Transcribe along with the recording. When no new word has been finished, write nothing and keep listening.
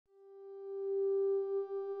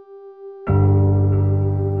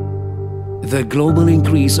The global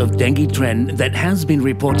increase of dengue trend that has been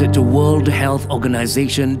reported to World Health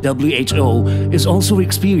Organization (WHO) is also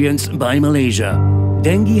experienced by Malaysia.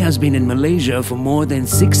 Dengue has been in Malaysia for more than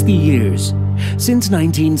 60 years. Since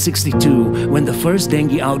 1962, when the first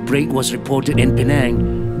dengue outbreak was reported in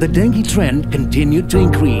Penang, the dengue trend continued to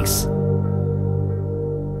increase.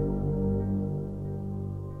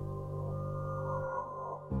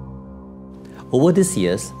 Over these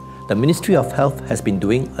years, the Ministry of Health has been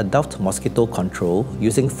doing adult mosquito control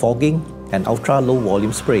using fogging and ultra-low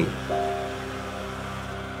volume spray,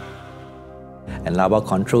 and larva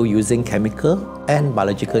control using chemical and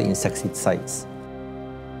biological insecticides.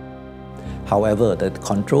 However, the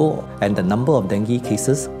control and the number of dengue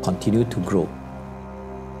cases continue to grow.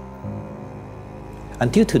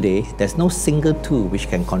 Until today, there's no single tool which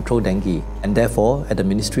can control dengue, and therefore, at the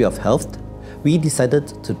Ministry of Health, we decided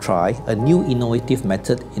to try a new innovative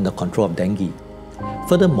method in the control of dengue.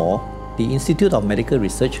 Furthermore, the Institute of Medical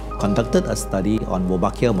Research conducted a study on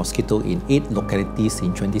Wolbachia mosquito in 8 localities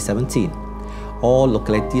in 2017, all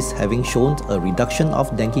localities having shown a reduction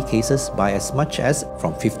of dengue cases by as much as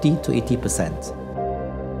from 50 to 80%.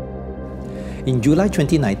 In July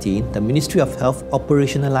 2019, the Ministry of Health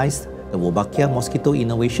operationalized the Wolbachia mosquito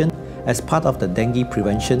innovation as part of the dengue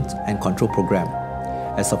prevention and control program.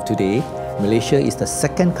 As of today, Malaysia is the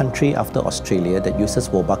second country after Australia that uses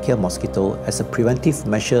Wolbachia mosquito as a preventive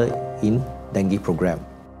measure in dengue program.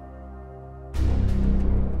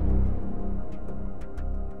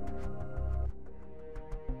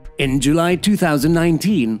 In July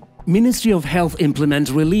 2019, Ministry of Health implements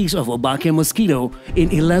release of Wolbachia mosquito in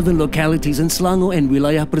 11 localities in Selangor and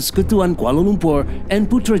wilayah Persekutuan Kuala Lumpur and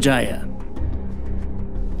Putrajaya.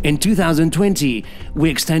 In 2020, we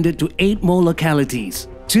extended to 8 more localities.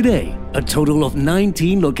 Today, a total of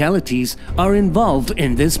 19 localities are involved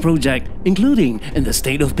in this project, including in the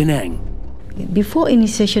state of Penang. Before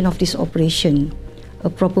initiation of this operation, a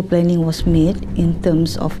proper planning was made in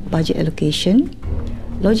terms of budget allocation,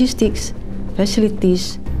 logistics,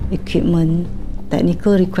 facilities, equipment,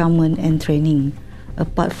 technical requirement and training.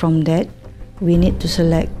 Apart from that, we need to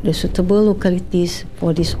select the suitable localities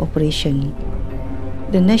for this operation.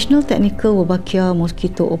 The National Technical Wolbachia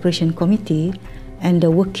Mosquito Operation Committee and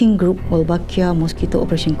the Working Group Wolbachia Mosquito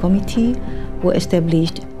Operation Committee were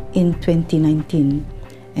established in 2019,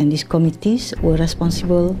 and these committees were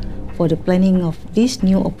responsible for the planning of this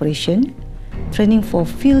new operation, training for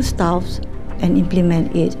field staffs, and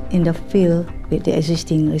implement it in the field with the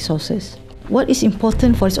existing resources. What is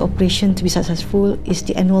important for this operation to be successful is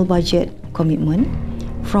the annual budget commitment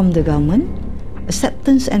from the government,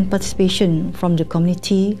 acceptance and participation from the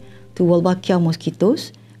community to Wolbachia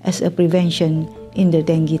mosquitoes as a prevention in the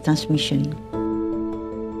dengue transmission.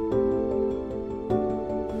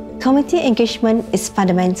 Community engagement is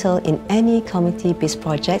fundamental in any community-based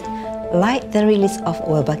project, like the release of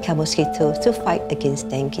Wolbachia mosquito to fight against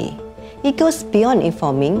dengue. It goes beyond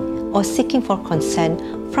informing or seeking for consent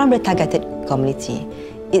from the targeted community.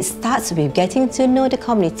 It starts with getting to know the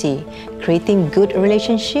community, creating good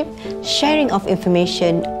relationship, sharing of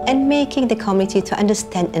information, and making the community to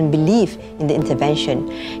understand and believe in the intervention,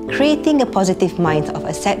 creating a positive mind of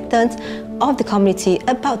acceptance of the community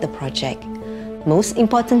about the project. Most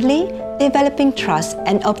importantly, developing trust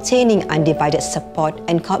and obtaining undivided support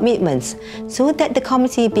and commitments so that the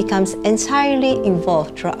community becomes entirely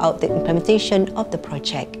involved throughout the implementation of the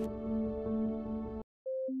project.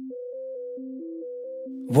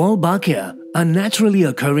 Wolbachia are naturally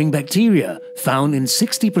occurring bacteria found in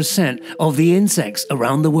 60% of the insects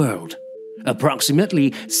around the world.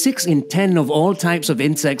 Approximately 6 in 10 of all types of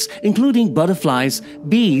insects, including butterflies,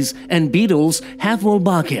 bees, and beetles, have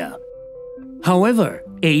Wolbachia. However,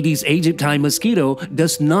 Aedes aegypti mosquito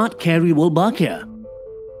does not carry Wolbachia.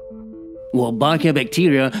 Wolbachia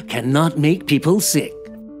bacteria cannot make people sick.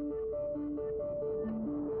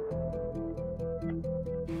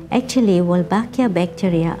 Actually, Wolbachia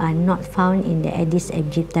bacteria are not found in the Aedes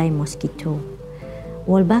aegypti mosquito.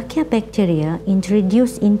 Wolbachia bacteria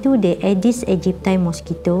introduced into the Aedes aegypti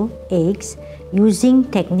mosquito eggs using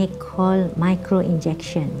technique called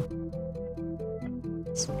microinjection.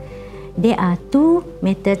 There are 2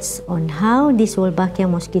 methods on how this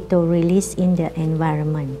Wolbachia mosquito release in the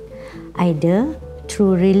environment, either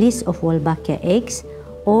through release of Wolbachia eggs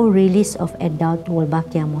or release of adult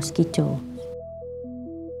Wolbachia mosquito.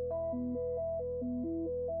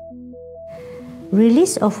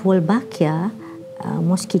 Release of Wolbachia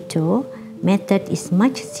mosquito method is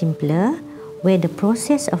much simpler, where the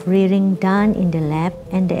process of rearing done in the lab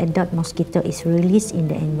and the adult mosquito is released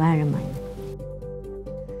in the environment.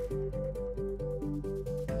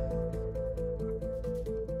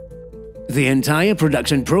 The entire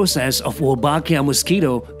production process of Wolbachia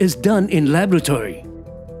mosquito is done in laboratory.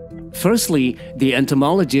 Firstly, the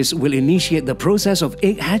entomologist will initiate the process of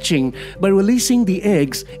egg hatching by releasing the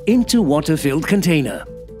eggs into water-filled container.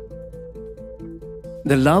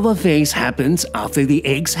 The larva phase happens after the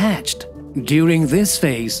eggs hatched. During this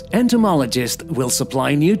phase, entomologists will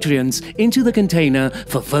supply nutrients into the container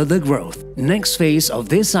for further growth. Next phase of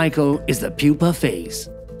this cycle is the pupa phase.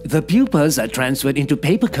 The pupas are transferred into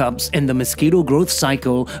paper cups and the mosquito growth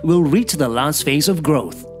cycle will reach the last phase of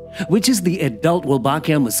growth, which is the adult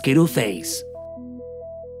Wolbachia mosquito phase.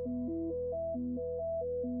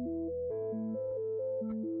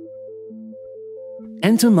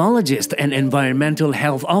 Entomologist and environmental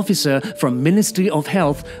health officer from Ministry of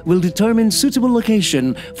Health will determine suitable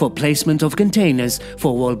location for placement of containers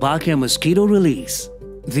for Wolbachia mosquito release.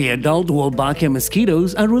 The adult Wolbachia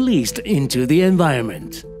mosquitoes are released into the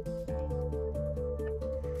environment.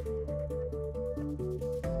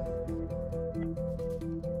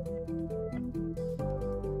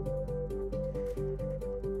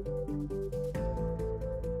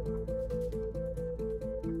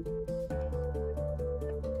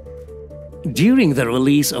 During the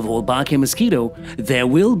release of Wolbachia mosquito, there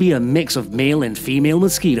will be a mix of male and female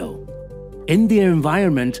mosquito. In their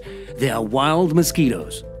environment, there are wild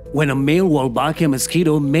mosquitoes. When a male Wolbachia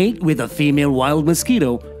mosquito mates with a female wild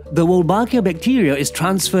mosquito, the Wolbachia bacteria is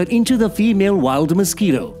transferred into the female wild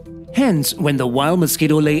mosquito. Hence, when the wild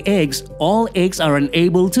mosquito lay eggs, all eggs are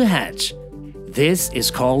unable to hatch. This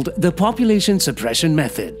is called the population suppression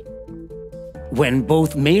method. When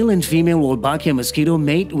both male and female Wolbachia mosquito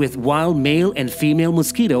mate with wild male and female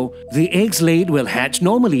mosquito, the eggs laid will hatch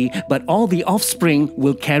normally, but all the offspring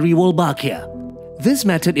will carry Wolbachia. This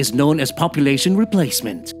method is known as population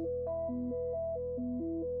replacement.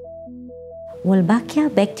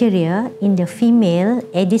 Wolbachia bacteria in the female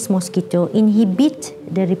Aedes mosquito inhibit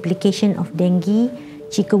the replication of dengue,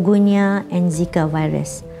 chikungunya and Zika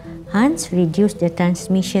virus, hence reduce the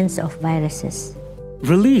transmissions of viruses.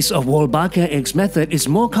 Release of Wolbachia eggs method is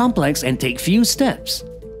more complex and take few steps.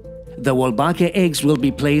 The Wolbachia eggs will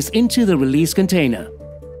be placed into the release container.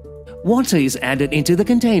 Water is added into the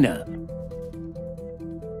container.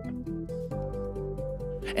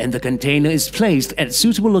 And the container is placed at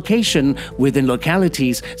suitable location within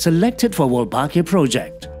localities selected for Wolbachia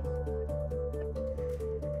project.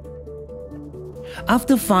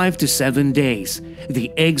 After 5 to 7 days,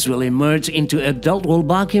 the eggs will emerge into adult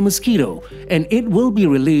Wolbachia mosquito and it will be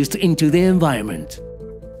released into the environment.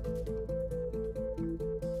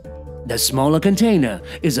 The smaller container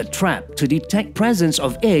is a trap to detect presence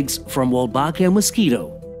of eggs from Wolbachia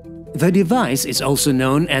mosquito. The device is also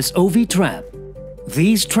known as OV trap.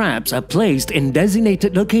 These traps are placed in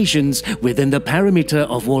designated locations within the perimeter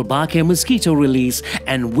of Wolbachia mosquito release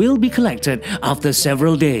and will be collected after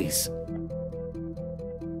several days.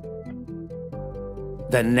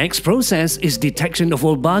 The next process is detection of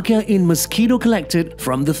Wolbachia in mosquito collected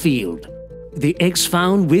from the field. The eggs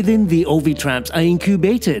found within the OV traps are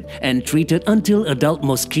incubated and treated until adult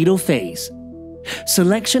mosquito phase.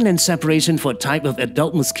 Selection and separation for type of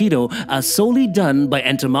adult mosquito are solely done by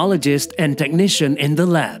entomologist and technician in the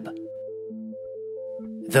lab.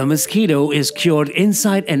 The mosquito is cured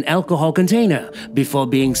inside an alcohol container before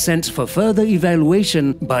being sent for further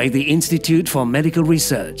evaluation by the Institute for Medical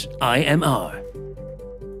Research, IMR.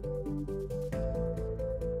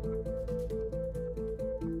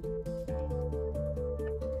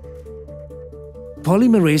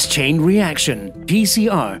 Polymerase chain reaction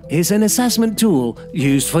 (PCR) is an assessment tool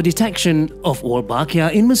used for detection of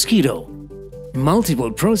Wolbachia in mosquito.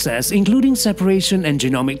 Multiple processes, including separation and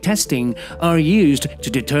genomic testing, are used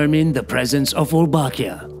to determine the presence of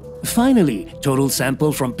Wolbachia. Finally, total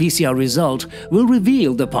sample from PCR result will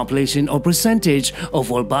reveal the population or percentage of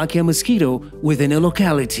Wolbachia mosquito within a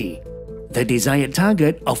locality. The desired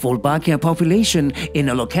target of Wolbachia population in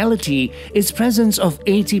a locality is presence of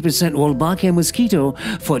 80% Wolbachia mosquito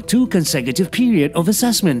for 2 consecutive periods of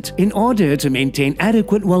assessment in order to maintain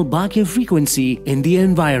adequate Wolbachia frequency in the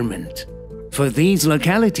environment. For these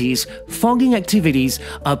localities, fogging activities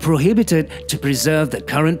are prohibited to preserve the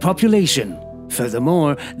current population.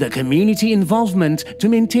 Furthermore, the community involvement to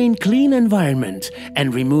maintain clean environment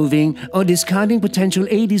and removing or discarding potential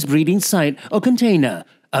Aedes breeding site or container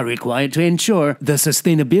are required to ensure the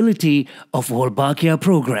sustainability of Wolbachia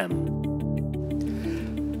program.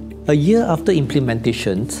 A year after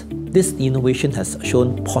implementation, this innovation has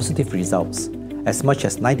shown positive results, as much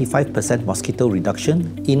as 95% mosquito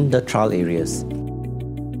reduction in the trial areas.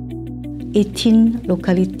 18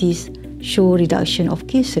 localities show reduction of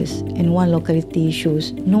cases and 1 locality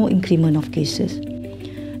shows no increment of cases.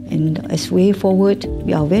 And as way forward,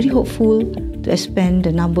 we are very hopeful to expand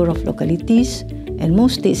the number of localities and more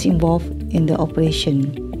states involved in the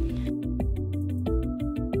operation.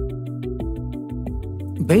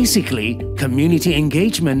 Basically, community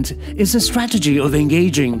engagement is a strategy of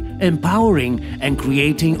engaging, empowering, and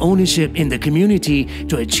creating ownership in the community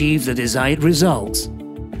to achieve the desired results.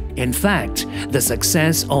 In fact, the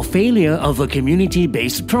success or failure of a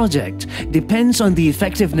community-based project depends on the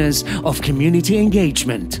effectiveness of community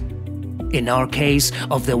engagement. In our case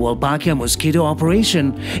of the Wolbachia mosquito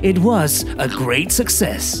operation, it was a great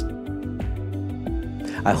success.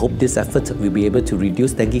 I hope this effort will be able to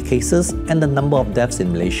reduce dengue cases and the number of deaths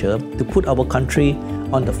in Malaysia to put our country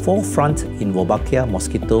on the forefront in Wolbachia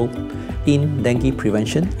mosquito in dengue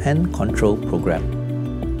prevention and control program.